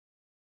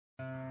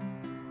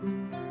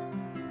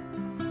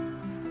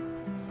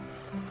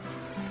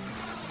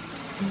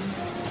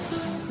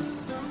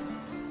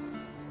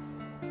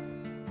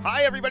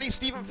Hi everybody,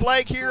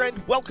 StephenFlagg here,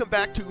 and welcome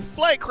back to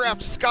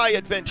Flaggcraft Sky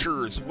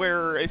Adventures,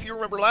 where, if you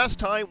remember last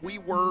time, we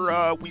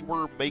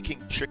were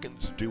making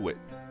chickens do it.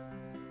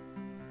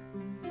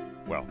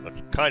 Well,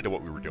 that's kind of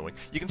what we were doing.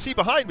 You can see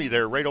behind me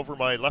there, right over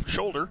my left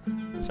shoulder.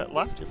 Is that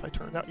left, if I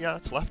turn that? Yeah,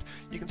 it's left.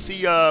 You can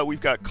see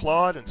we've got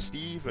Claude and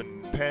Steve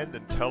and Penn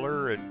and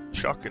Teller and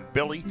Chuck and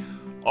Billy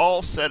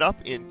all set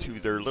up into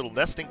their little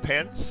nesting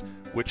pens,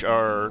 which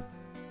are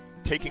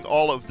taking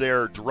all of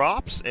their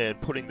drops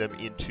and putting them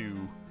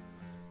into...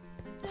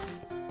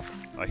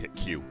 I hit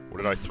Q. What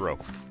did I throw?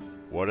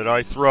 What did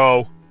I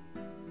throw?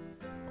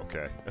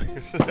 Okay.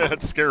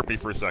 That scared me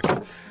for a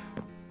second.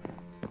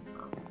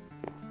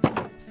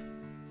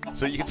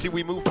 So you can see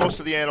we moved most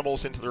of the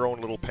animals into their own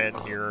little pen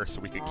here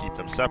so we could keep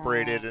them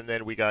separated, and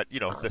then we got, you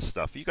know, this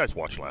stuff. You guys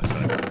watched last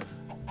time.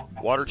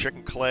 Water,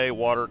 chicken, clay,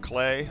 water,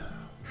 clay.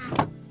 We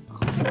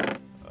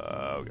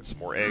got some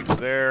more eggs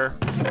there.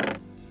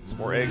 Some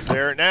more eggs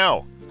there.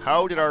 Now,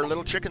 how did our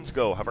little chickens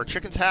go? Have our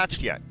chickens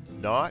hatched yet?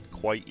 Not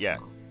quite yet.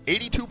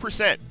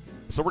 82%.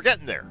 So we're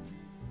getting there.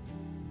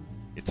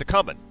 It's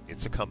a-coming.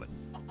 It's a-coming.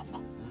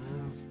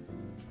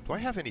 Do I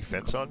have any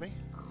fence on me?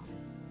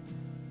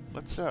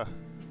 Let's, do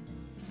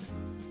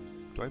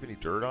I have any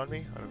dirt on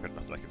me? I don't got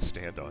nothing I can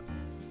stand on.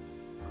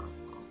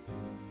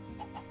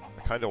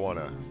 I kind of want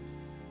to...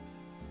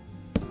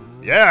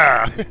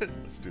 Yeah!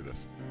 Let's do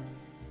this.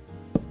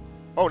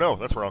 Oh no,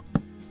 that's wrong.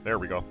 There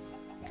we go.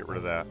 Get rid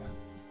of that.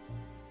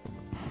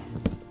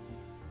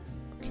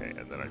 Okay,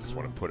 and then I just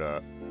want to put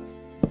a...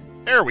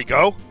 There we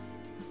go!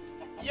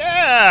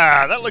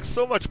 Yeah! That looks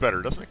so much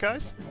better, doesn't it,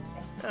 guys?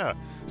 Yeah.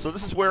 So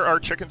this is where our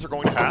chickens are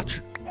going to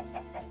hatch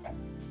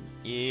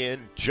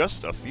in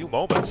just a few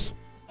moments.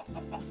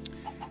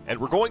 And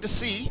we're going to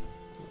see,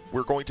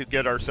 we're going to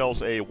get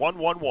ourselves a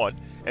 1-1-1,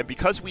 and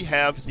because we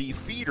have the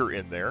feeder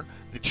in there,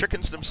 the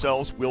chickens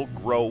themselves will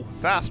grow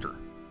faster,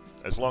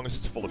 as long as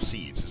it's full of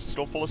seeds. Is it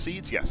still full of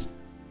seeds? Yes.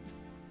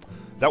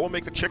 That will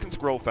make the chickens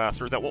grow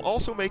faster. That will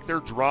also make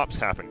their drops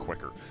happen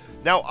quicker.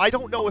 Now, I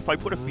don't know if I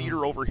put a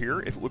feeder over here,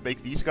 if it would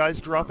make these guys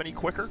drop any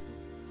quicker,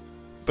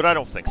 but I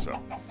don't think so.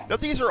 Now,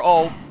 these are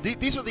all,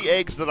 these are the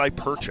eggs that I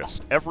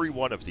purchased. Every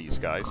one of these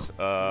guys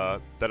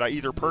that I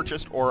either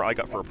purchased or I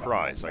got for a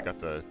prize. I got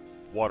the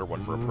water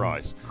one for a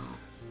prize.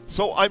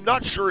 So I'm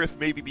not sure if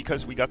maybe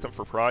because we got them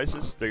for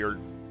prizes,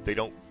 they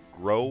don't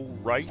grow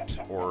right,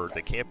 or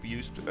they can't be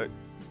used.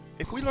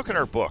 If we look in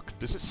our book,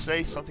 does it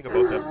say something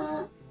about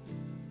them?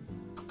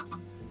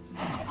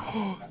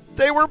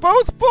 They were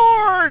both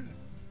born!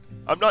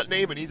 I'm not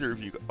naming either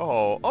of you.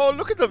 Oh,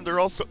 look at them. They're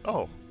all still...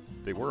 Oh,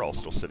 they were all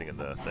still sitting in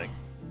the thing.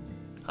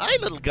 Hi,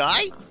 little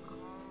guy.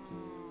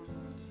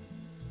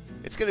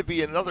 It's going to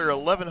be another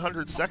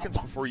 1,100 seconds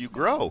before you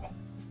grow.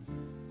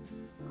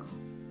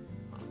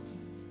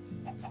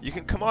 You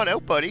can come on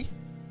out, buddy.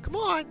 Come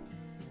on.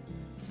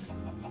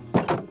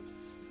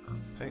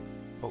 Hey.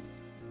 Oh.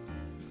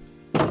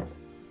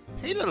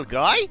 Hey, little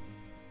guy.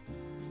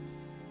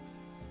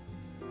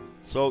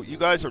 So, you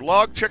guys are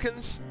log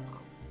chickens.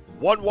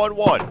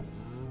 1-1-1.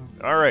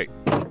 All right.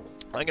 I'm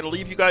going to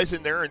leave you guys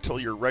in there until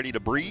you're ready to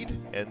breed,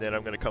 and then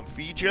I'm going to come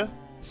feed you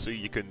so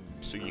you can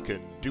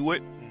do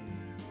it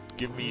and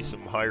give me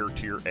some higher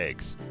tier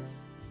eggs.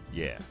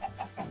 Yeah.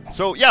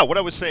 So, yeah, what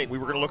I was saying, we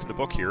were going to look in the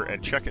book here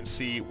and check and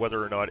see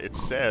whether or not it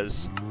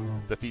says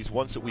that these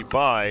ones that we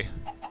buy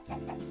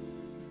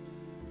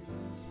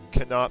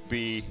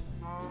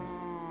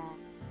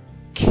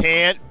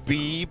can't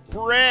be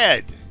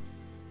bred.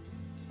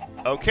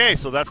 Okay,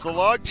 so that's the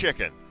log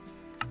chicken.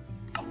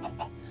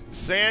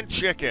 Sand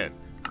chicken.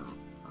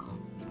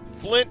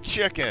 Flint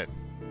chicken.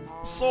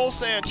 Soul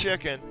sand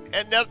chicken.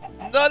 And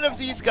none of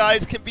these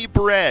guys can be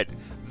bred.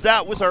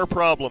 That was our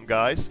problem,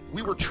 guys.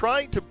 We were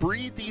trying to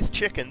breed these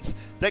chickens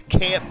that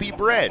can't be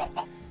bred.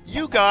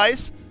 You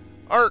guys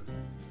are...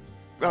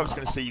 I was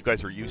going to say you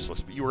guys are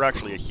useless, but you were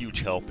actually a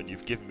huge help, and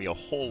you've given me a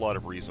whole lot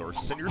of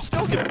resources, and you're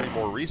still giving me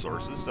more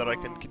resources that I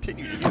can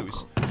continue to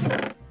use.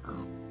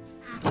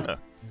 Huh.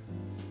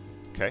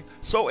 Okay,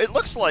 so it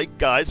looks like,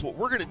 guys, what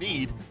we're going to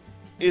need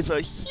is a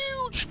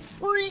huge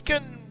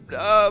freaking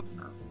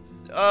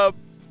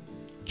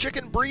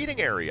chicken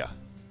breeding area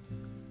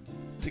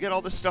to get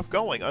all this stuff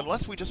going,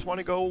 unless we just want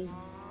to go...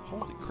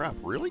 Holy crap,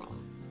 really?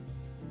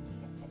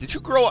 Did you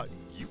grow up?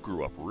 You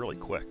grew up really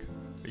quick.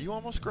 Are you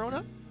almost grown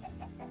up?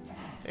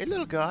 Hey,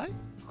 little guy.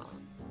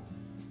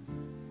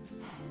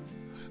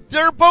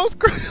 They're both...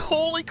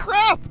 Holy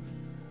crap!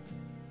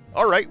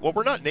 Alright, well,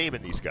 we're not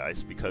naming these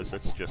guys because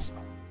that's just...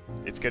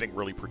 It's getting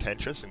really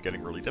pretentious and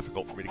getting really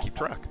difficult for me to keep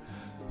track.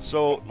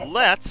 So,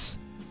 let's...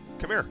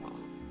 Come here.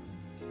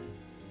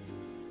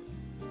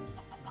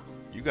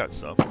 You got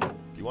some. Do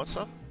you want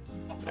some?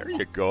 There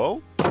you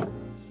go. So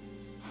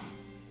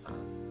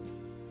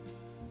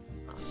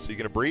you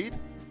gonna breed?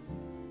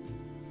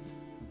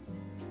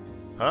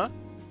 Huh?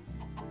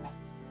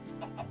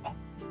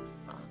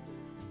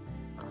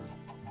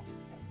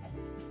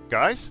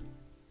 Guys?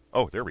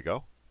 Oh, there we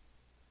go.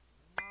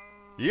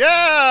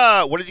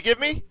 Yeah! What did you give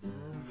me?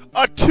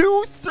 A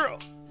tooth throw!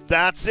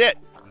 That's it.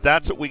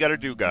 That's what we gotta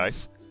do,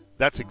 guys.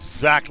 That's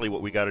exactly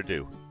what we got to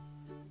do.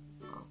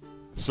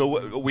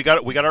 So we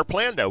got our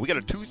plan now. We got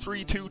a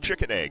 2-3-2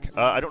 chicken egg.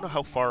 I don't know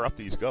how far up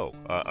these go.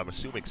 I'm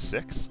assuming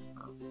 6.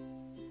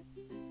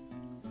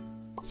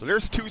 So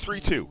there's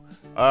 2-3-2.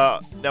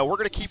 Now we're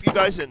going to keep you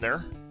guys in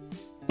there.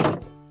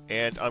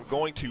 And I'm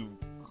going to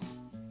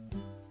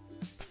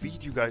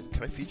feed you guys.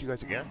 Can I feed you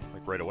guys again?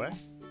 Like right away?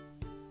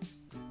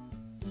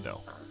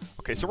 No.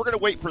 Okay, so we're going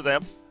to wait for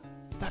them.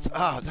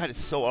 That is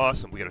so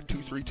awesome. We got a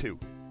 2-3-2.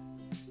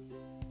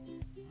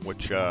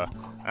 Which,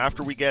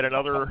 after we get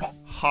another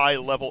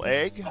high-level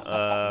egg,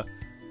 oh,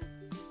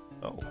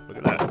 look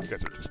at that. You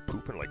guys are just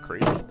pooping like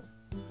crazy.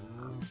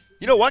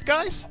 You know what,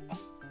 guys?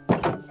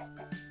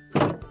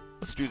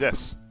 Let's do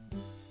this.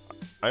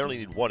 I only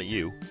need one of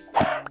you.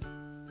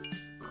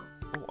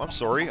 Oh, I'm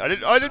sorry. I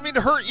didn't mean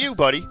to hurt you,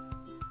 buddy.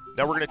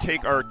 Now we're going to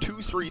take our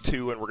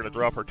 2-3-2 and we're going to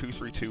drop our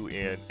 2-3-2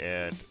 in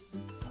and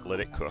let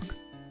it cook.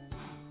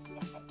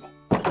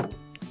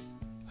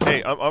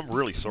 Hey, I'm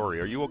really sorry.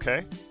 Are you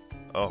okay?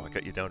 Oh, I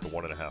got you down to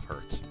 1.5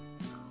 hearts.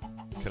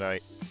 Can I...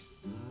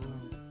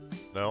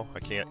 No, I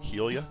can't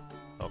heal you?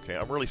 Okay,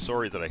 I'm really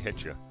sorry that I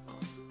hit you.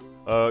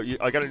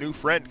 I got a new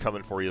friend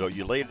coming for you, though.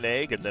 You laid an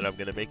egg, and then I'm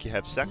going to make you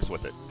have sex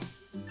with it.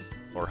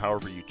 Or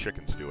however you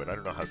chickens do it. I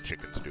don't know how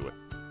chickens do it.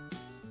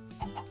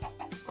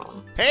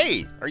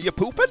 Hey! Are you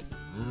pooping?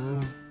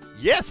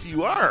 Yes,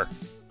 you are!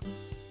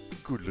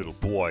 Good little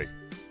boy.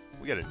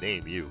 We gotta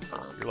name you.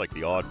 You're like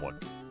the odd one.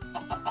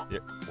 Yeah,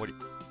 what do you...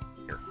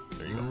 Here,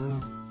 there you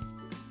go.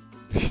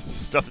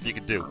 There's nothing you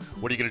can do.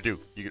 What are you gonna do?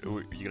 You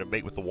gonna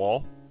mate with the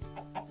wall?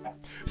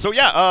 So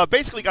yeah,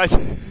 basically, guys,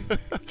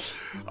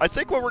 I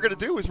think what we're gonna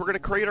do is we're gonna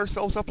create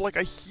ourselves up like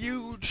a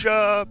huge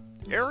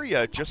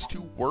area just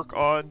to work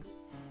on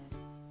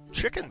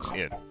chickens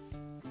in.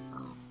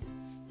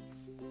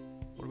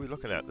 What are we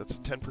looking at? That's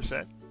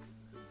 10%.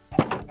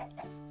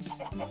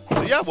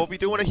 So yeah, we'll be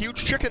doing a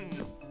huge chicken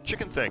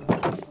thing.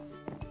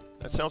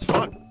 That sounds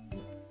fun.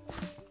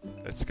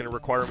 It's going to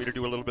require me to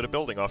do a little bit of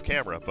building off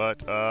camera,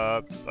 but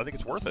I think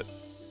it's worth it.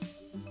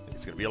 I think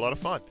it's going to be a lot of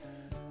fun.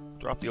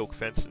 Drop the oak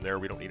fence in there.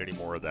 We don't need any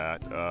more of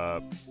that.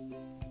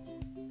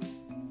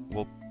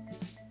 We'll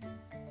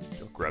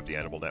grab the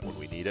animal net when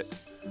we need it.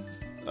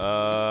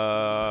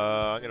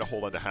 I'm going to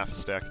hold on to half a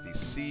stack of these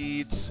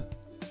seeds.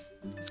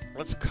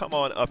 Let's come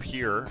on up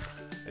here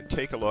and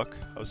take a look.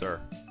 How's our...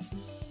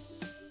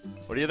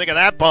 What do you think of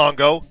that,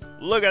 Bongo?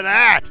 Look at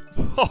that!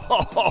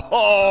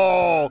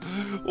 Oh,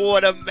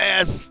 what a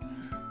mess!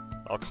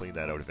 I'll clean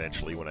that out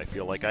eventually when I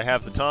feel like I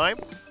have the time.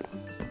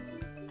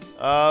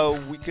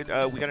 We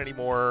got any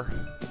more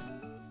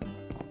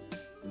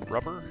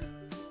rubber?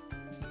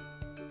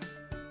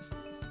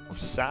 Or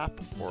sap?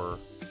 Or...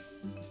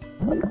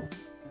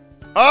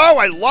 Oh,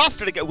 I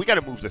lost it again! We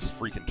gotta move this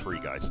freaking tree,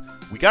 guys.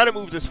 We gotta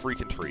move this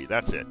freaking tree.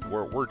 That's it.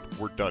 We're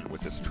done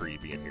with this tree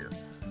being here.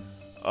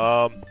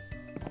 Where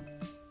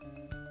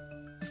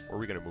are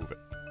we gonna move it?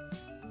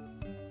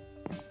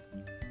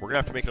 We're gonna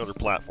have to make another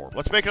platform.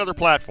 Let's make another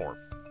platform.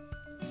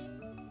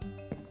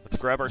 Let's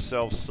grab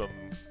ourselves some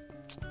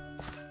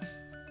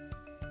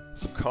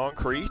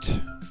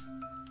concrete.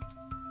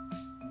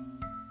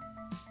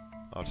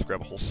 I'll just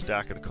grab a whole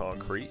stack of the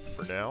concrete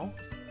for now.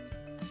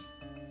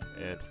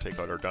 And take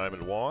out our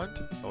diamond wand.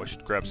 Oh, I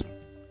should grab some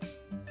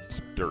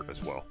dirt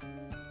as well.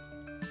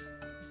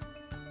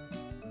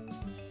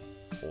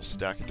 Whole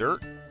stack of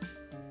dirt.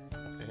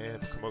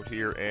 And we'll come out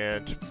here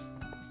and...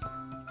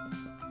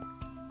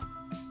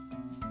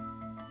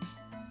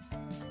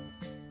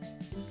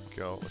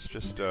 go. Let's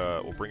just,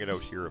 we'll bring it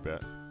out here a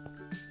bit.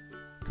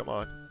 Come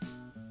on.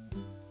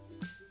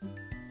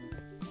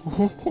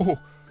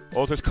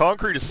 Oh, this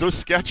concrete is so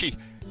sketchy.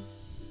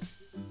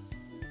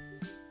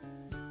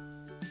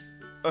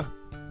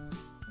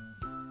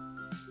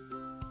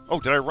 Oh,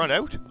 did I run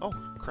out? Oh,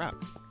 crap.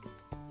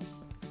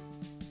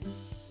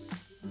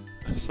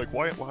 It's like,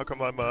 why? How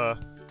come I'm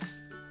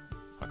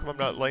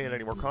not laying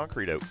any more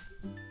concrete out?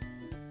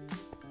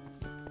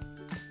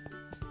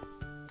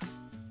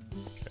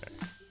 Okay.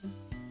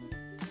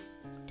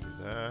 Do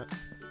that.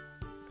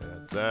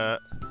 And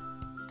that.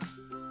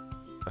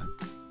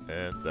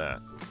 And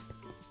that.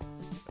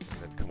 And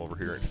then come over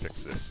here and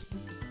fix this.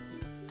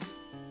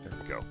 There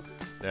we go.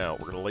 Now,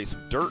 we're going to lay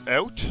some dirt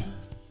out.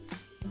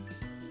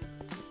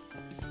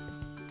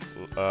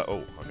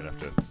 Oh, I'm going to have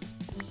to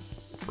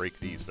break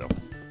these, though.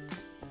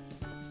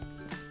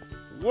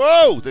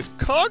 Whoa! This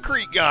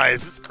concrete,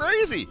 guys! It's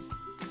crazy!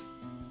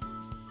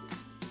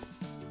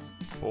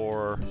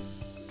 4,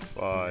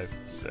 5,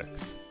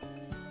 6,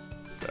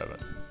 7.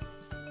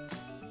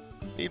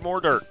 Need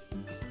more dirt.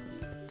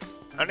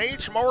 I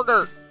need some more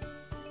dirt!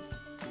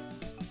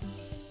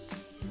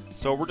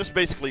 So we're just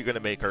basically going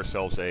to make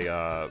ourselves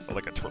a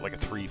like a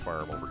tree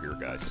farm over here,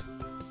 guys.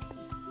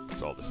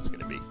 That's all this is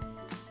going to be.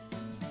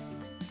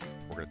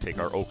 We're going to take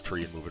our oak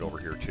tree and move it over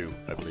here too,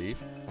 I believe.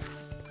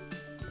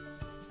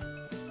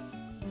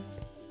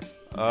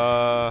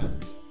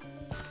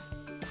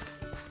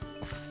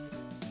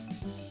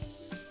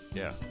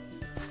 Yeah.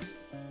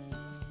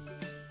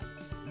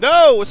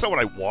 No! It's not what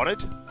I wanted!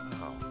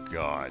 Oh,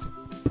 God.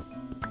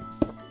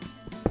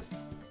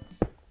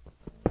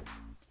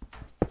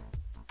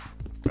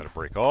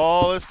 Break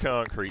all this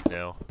concrete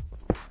now.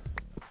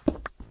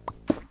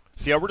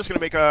 So yeah, we're just gonna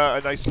make a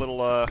nice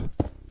little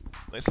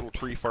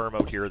tree farm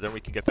out here. Then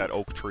we can get that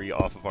oak tree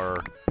off of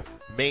our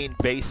main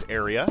base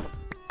area.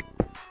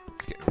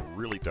 It's getting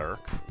really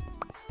dark,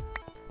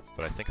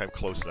 but I think I'm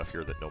close enough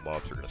here that no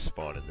mobs are gonna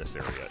spawn in this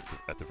area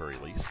at the very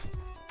least.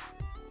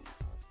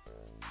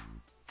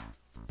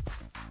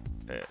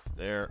 And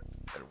there,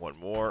 and one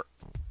more.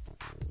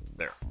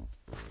 There.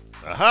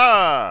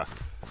 Aha!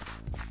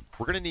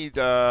 We're gonna need,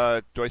 do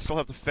I still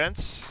have the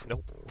fence?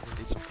 Nope. We're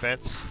gonna need some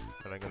fence,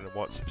 and I'm gonna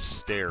want some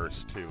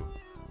stairs, too.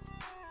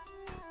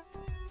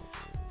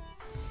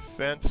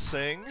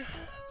 Fencing.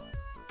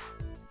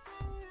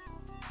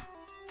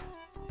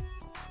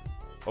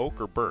 Oak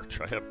or birch?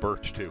 I have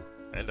birch, too.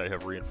 And I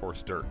have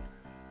reinforced dirt.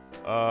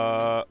 It's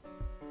all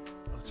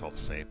the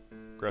same.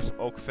 Grab some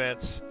oak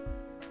fence.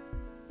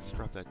 Let's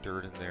drop that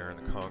dirt in there and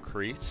the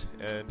concrete.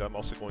 And I'm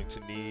also going to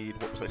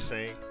need, what was I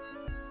saying?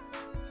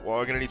 Well,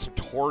 we're going to need some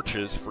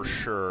torches for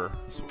sure.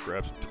 So we'll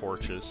grab some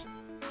torches.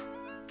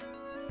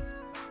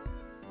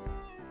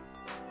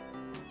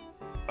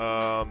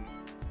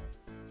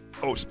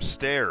 Oh, some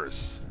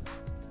stairs.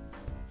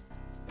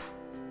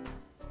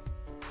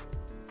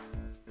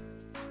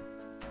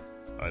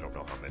 I don't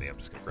know how many. I'm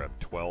just going to grab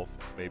 12,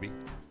 maybe.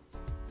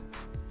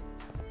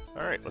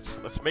 All right,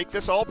 let's make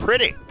this all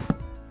pretty.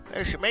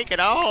 I should make it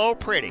all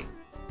pretty.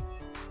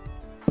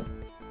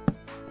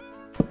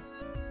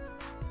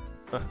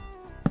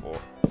 4,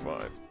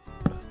 5,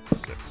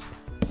 6,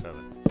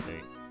 7, 8,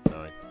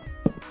 9,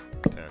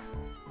 10.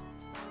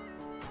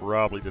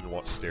 Probably didn't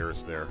want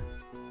stairs there.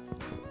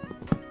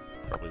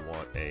 Probably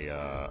want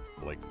a,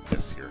 like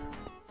this here.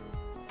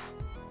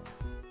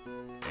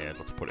 And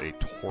let's put a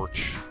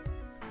torch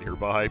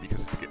nearby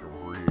because it's getting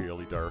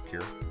really dark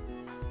here.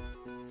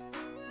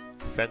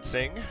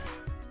 Fencing.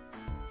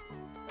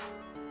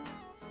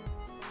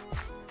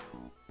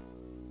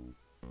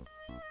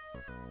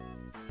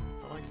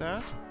 Like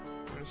that.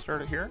 I'm going to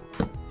start it here.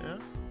 Yeah?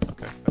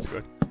 Okay, that's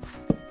good.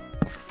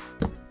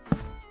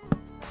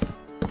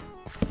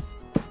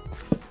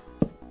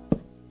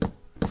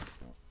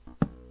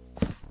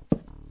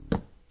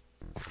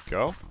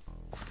 Go.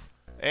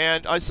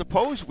 And I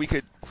suppose we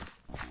could...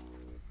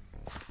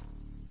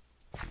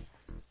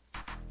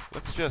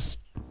 Let's just...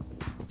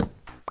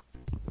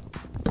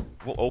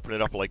 We'll open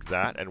it up like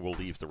that, and we'll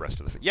leave the rest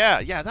of the...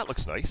 Yeah, that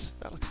looks nice.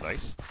 That looks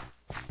nice.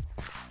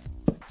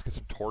 Let's get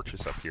some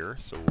torches up here,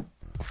 so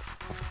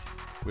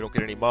we don't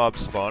get any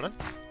mobs spawning.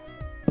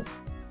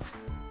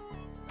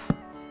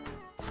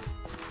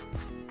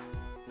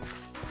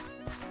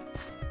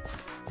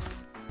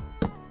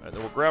 And then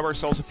we'll grab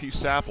ourselves a few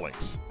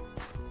saplings.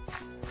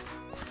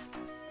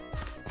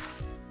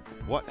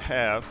 What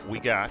have we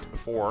got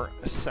for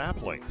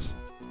saplings?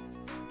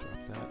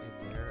 Drop that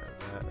in there,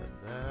 and that, and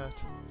that.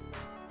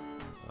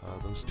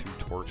 Those 2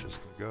 torches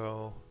can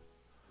go.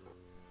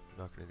 I'm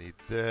not going to need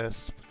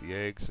this. Put the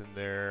eggs in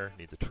there.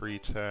 Need the tree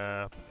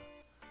tap.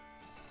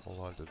 Hold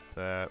on to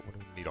that. What do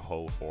we need a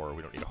hoe for?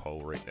 We don't need a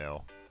hoe right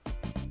now.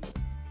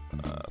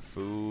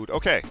 Food.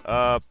 Okay.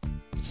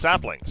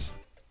 Saplings.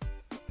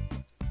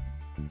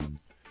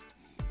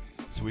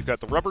 So we've got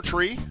the rubber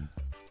tree.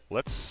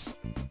 Let's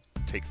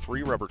take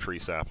 3 rubber tree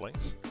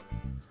saplings.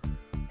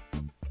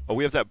 Oh,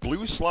 we have that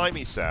blue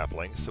slimy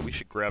sapling, so we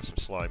should grab some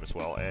slime as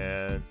well.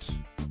 And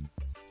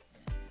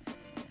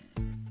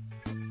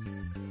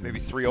maybe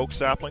 3 oak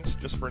saplings,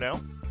 just for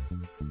now.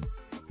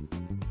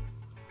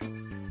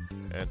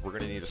 And we're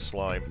going to need a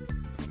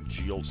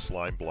congealed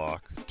slime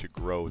block to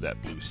grow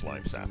that blue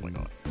slime sapling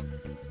on.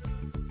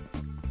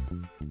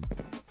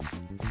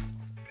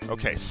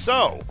 Okay,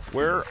 so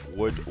where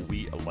would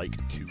we like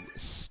to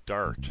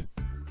start?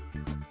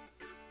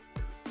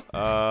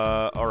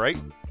 Alright.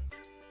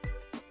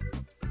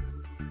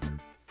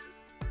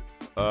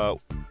 Maybe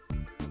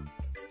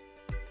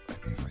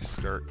if I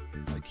start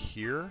like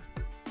here.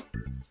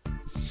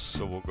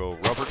 So we'll go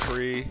rubber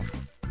tree,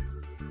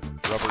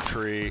 rubber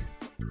tree,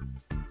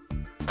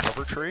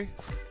 rubber tree.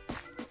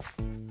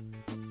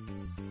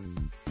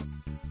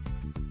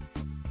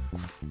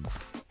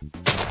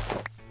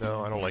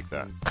 No, I don't like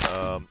that.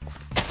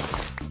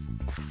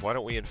 Why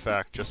don't we in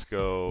fact just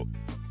go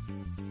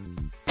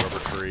rubber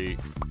tree,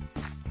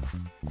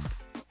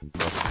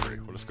 rubber tree.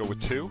 We'll just go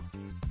with 2.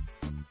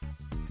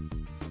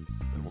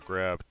 And we'll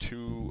grab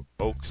 2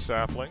 oak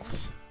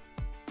saplings.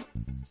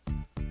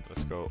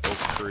 Let's go oak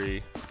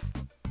tree,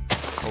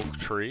 oak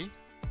tree.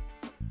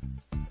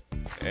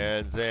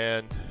 And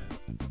then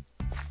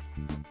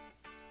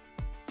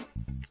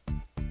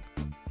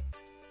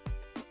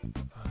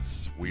this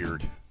is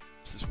weird.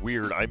 This is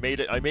weird. I made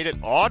it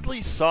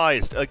oddly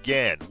sized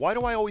again. Why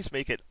do I always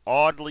make it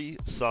oddly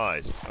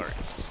sized? Alright,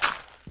 let's just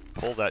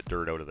pull that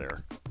dirt out of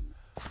there.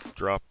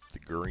 Drop the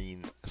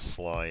green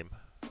slime.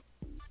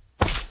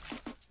 And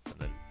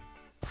then...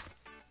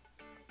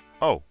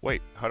 Oh,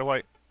 wait. How do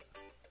I...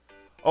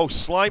 Oh,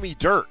 slimy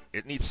dirt.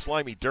 It needs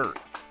slimy dirt.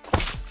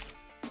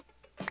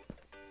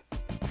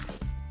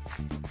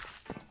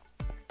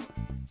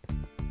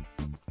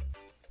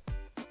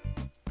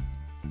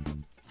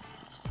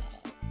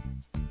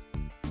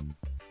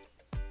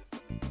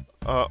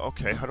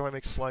 Okay, how do I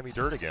make slimy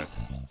dirt again?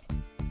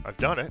 I've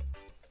done it.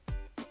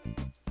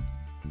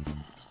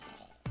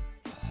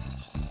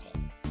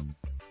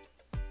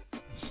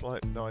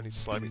 No, I need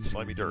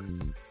slimy dirt.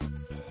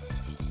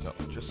 No,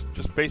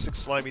 just basic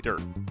slimy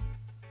dirt.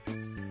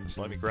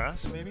 Slimy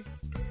grass, maybe?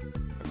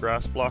 A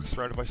grass block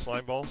surrounded by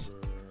slime balls?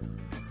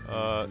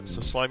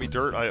 So slimy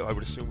dirt, I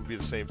would assume would be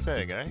the same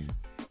thing, eh?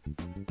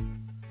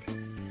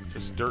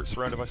 Just dirt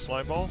surrounded by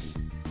slime balls?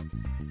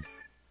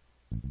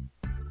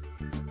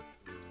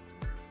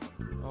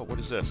 Oh, what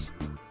is this?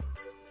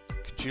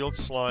 Congealed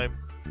slime.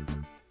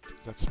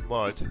 That's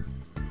mud.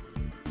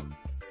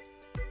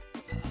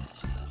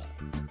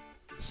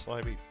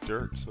 Slimy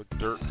dirt, so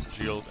dirt,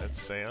 congealed, and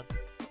sand.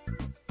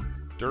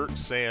 Dirt,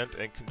 sand,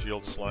 and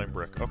congealed slime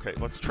brick. Okay,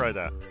 let's try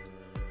that.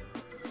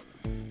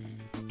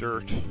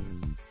 Dirt.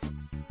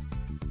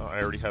 Oh,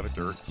 I already have a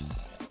dirt.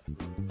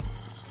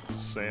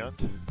 Sand.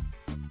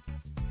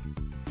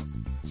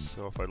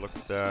 So if I look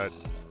at that,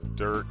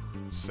 dirt,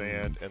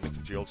 sand, and the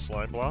congealed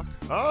slime block.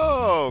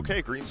 Oh,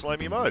 okay, green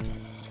slimy mud.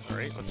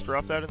 Alright, let's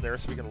drop that in there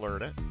so we can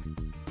learn it.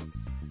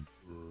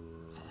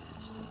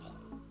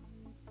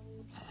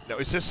 Now,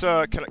 is this,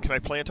 can I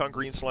plant on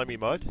green slimy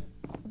mud?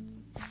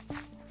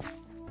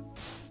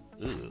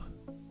 Ugh.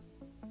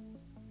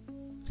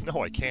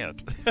 No, I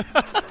can't.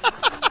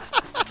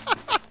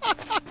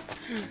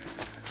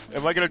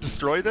 Am I going to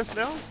destroy this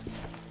now?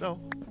 No.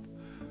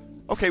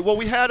 Okay, well,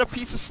 we had a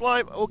piece of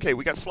slime. Okay,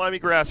 we got slimy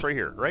grass right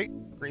here, right?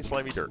 Green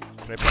slimy dirt.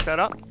 Can I pick that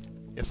up?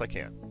 Yes, I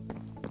can.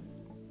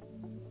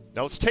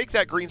 Now, let's take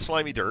that green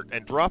slimy dirt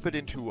and drop it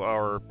into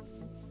our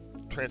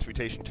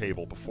transmutation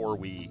table before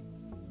we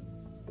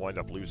wind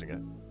up losing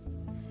it.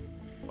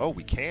 Oh,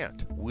 we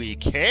can't. We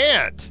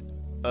can't!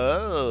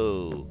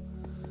 Oh.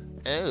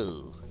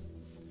 Oh.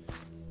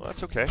 Well,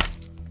 that's okay.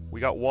 We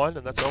got one,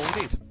 and that's all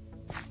we need.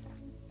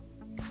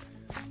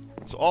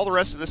 So all the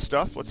rest of this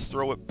stuff, let's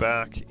throw it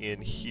back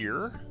in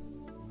here.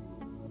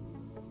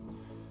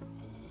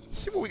 Let's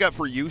see what we got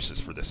for uses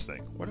for this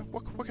thing.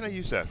 What can I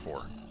use that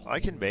for? I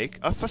can make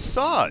a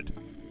facade.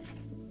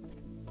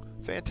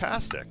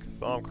 Fantastic.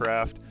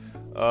 Thaumcraft.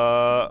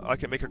 I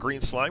can make a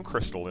green slime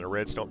crystal in a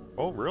redstone.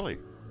 Oh, really?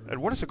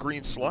 And what is a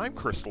green slime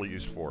crystal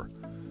used for?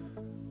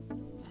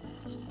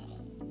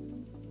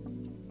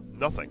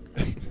 Nothing.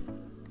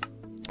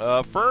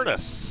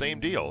 Furnace. Same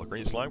deal.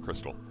 Green slime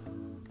crystal.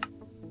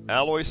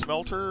 Alloy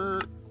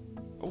smelter.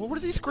 Oh, what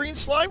are these green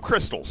slime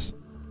crystals?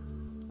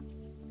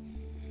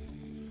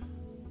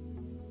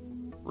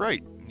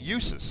 Right.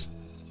 Uses.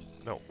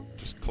 No,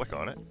 just click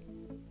on it.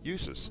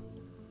 Uses.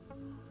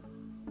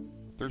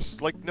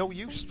 There's, like, no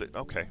use.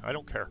 Okay, I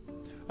don't care.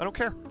 I don't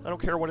care. I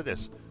don't care what it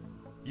is.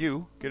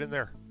 You, get in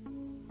there.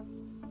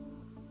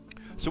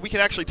 So we can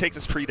actually take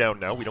this tree down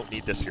now. We don't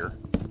need this here.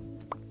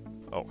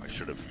 Oh, I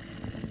should have.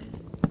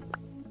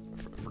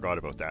 Forgot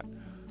about that.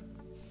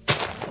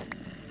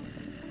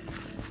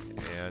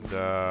 And,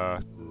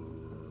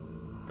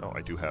 oh,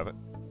 I do have it.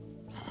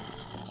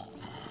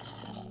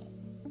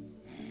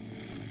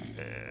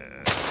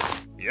 And,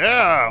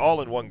 yeah!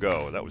 All in one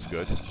go. That was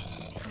good.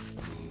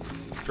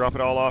 Drop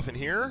it all off in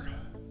here.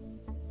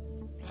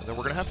 And then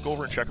we're gonna have to go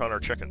over and check on our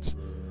chickens.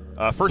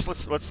 First,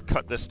 let's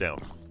cut this down.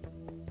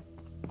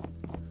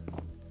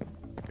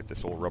 Get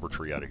this old rubber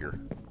tree out of here.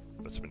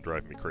 That's been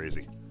driving me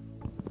crazy.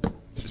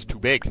 It's just too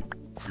big.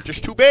 You're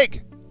just too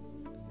big!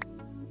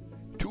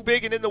 Too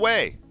big and in the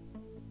way.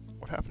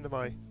 What happened to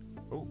my...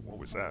 Oh, what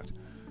was that?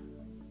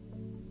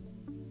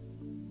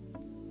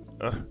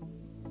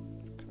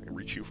 Can I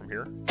reach you from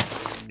here?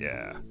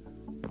 Yeah.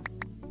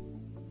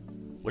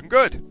 Looking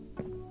good!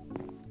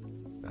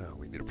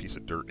 We need a piece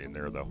of dirt in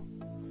there, though.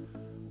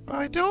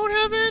 I don't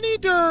have any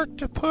dirt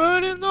to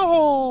put in the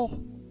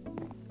hole!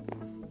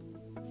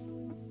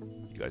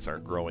 You guys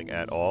aren't growing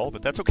at all,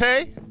 but that's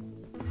okay!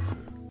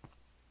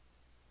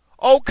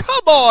 Oh,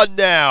 come on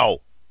now!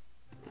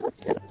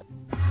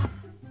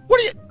 What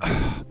are you...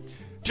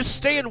 Just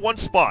stay in one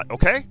spot,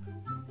 okay?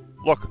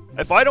 Look,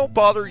 if I don't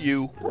bother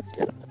you,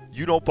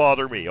 you don't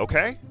bother me,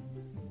 okay?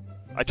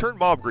 I turned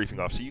mob griefing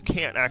off, so you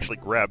can't actually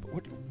grab...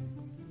 What?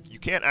 You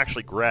can't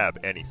actually grab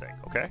anything,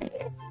 okay?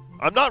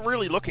 I'm not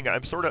really looking at...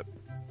 I'm sort of...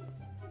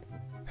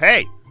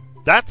 Hey!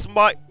 That's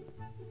my...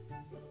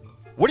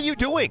 What are you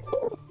doing?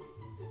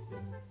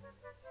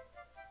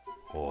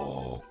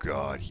 Oh,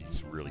 God,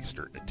 he's really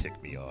starting to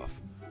tick me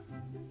off.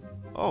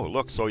 Oh,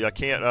 look, so you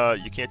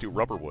can't do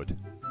rubber wood.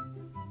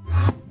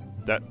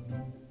 That...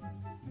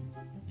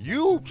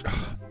 You...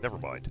 Never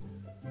mind.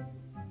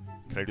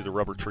 Can I do the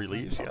rubber tree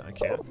leaves? Yeah, I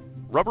can.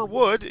 Rubber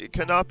wood, it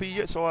cannot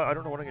be... So I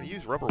don't know what I'm going to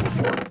use rubber wood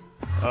for.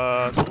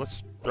 So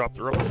let's drop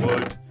the rubber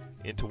wood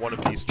into one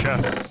of these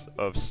chests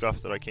of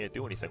stuff that I can't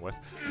do anything with.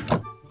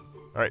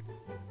 Alright.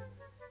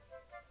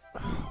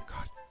 Oh,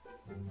 God.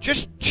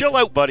 Just chill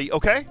out, buddy,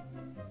 okay?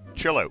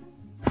 Chill out.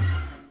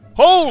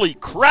 Holy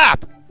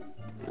crap!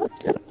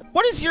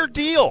 What is your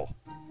deal?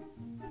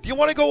 Do you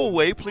want to go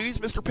away, please,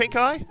 Mr. Pink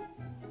Eye?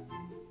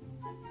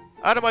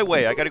 Out of my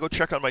way. I gotta go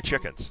check on my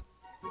chickens.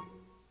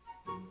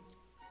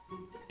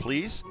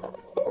 Please?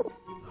 Oh,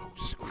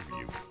 screw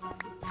you.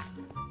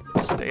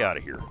 Stay out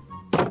of here.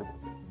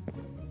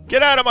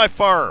 Get out of my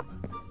farm!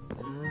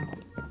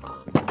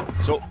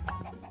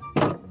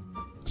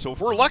 So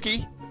if we're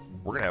lucky,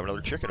 we're going to have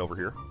another chicken over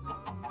here.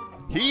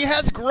 He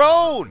has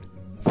grown!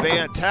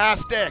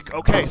 Fantastic!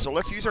 Okay, so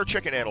let's use our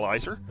chicken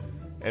analyzer,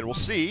 and we'll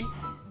see.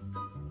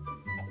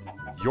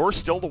 You're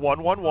still the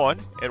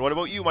 111, and what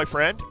about you, my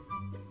friend?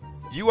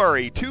 You are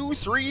a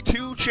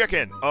 232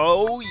 chicken.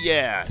 Oh,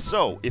 yeah.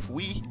 So if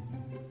we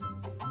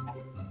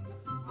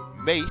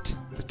mate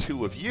the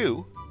two of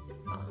you,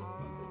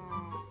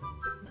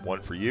 one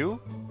for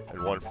you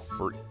and one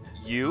for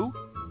you.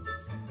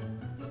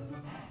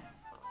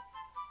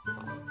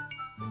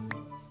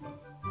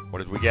 What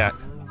did we get?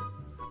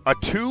 A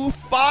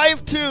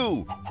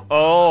 252!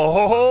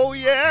 Oh,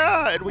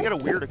 yeah! And we got a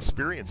weird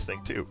experience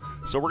thing, too.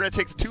 So we're going to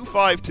take the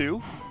 252,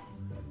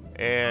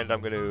 and I'm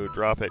going to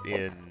drop it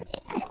in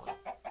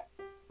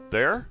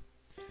there.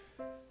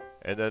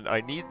 And then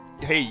I need...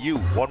 Hey, you,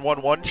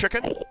 111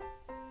 chicken.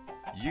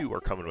 You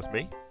are coming with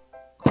me.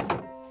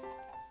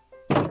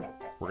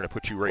 We're going to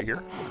put you right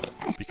here,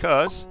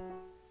 because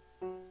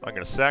I'm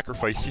going to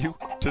sacrifice you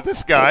to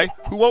this guy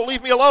who won't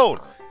leave me alone.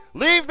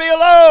 Leave me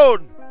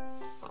alone!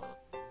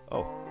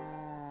 Oh.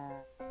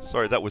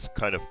 Sorry, that was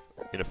kind of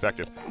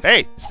ineffective.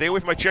 Hey, stay away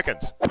from my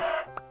chickens.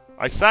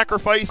 I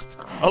sacrificed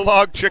a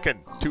log chicken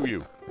to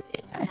you.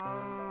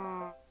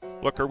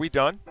 Look, are we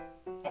done?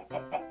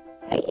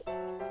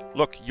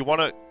 Look, you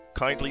want to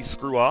kindly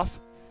screw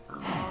off?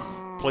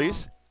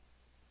 Please?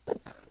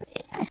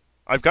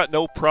 I've got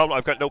no problem.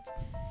 I've got no...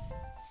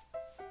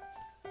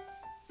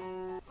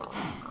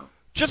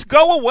 Just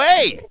go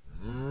away!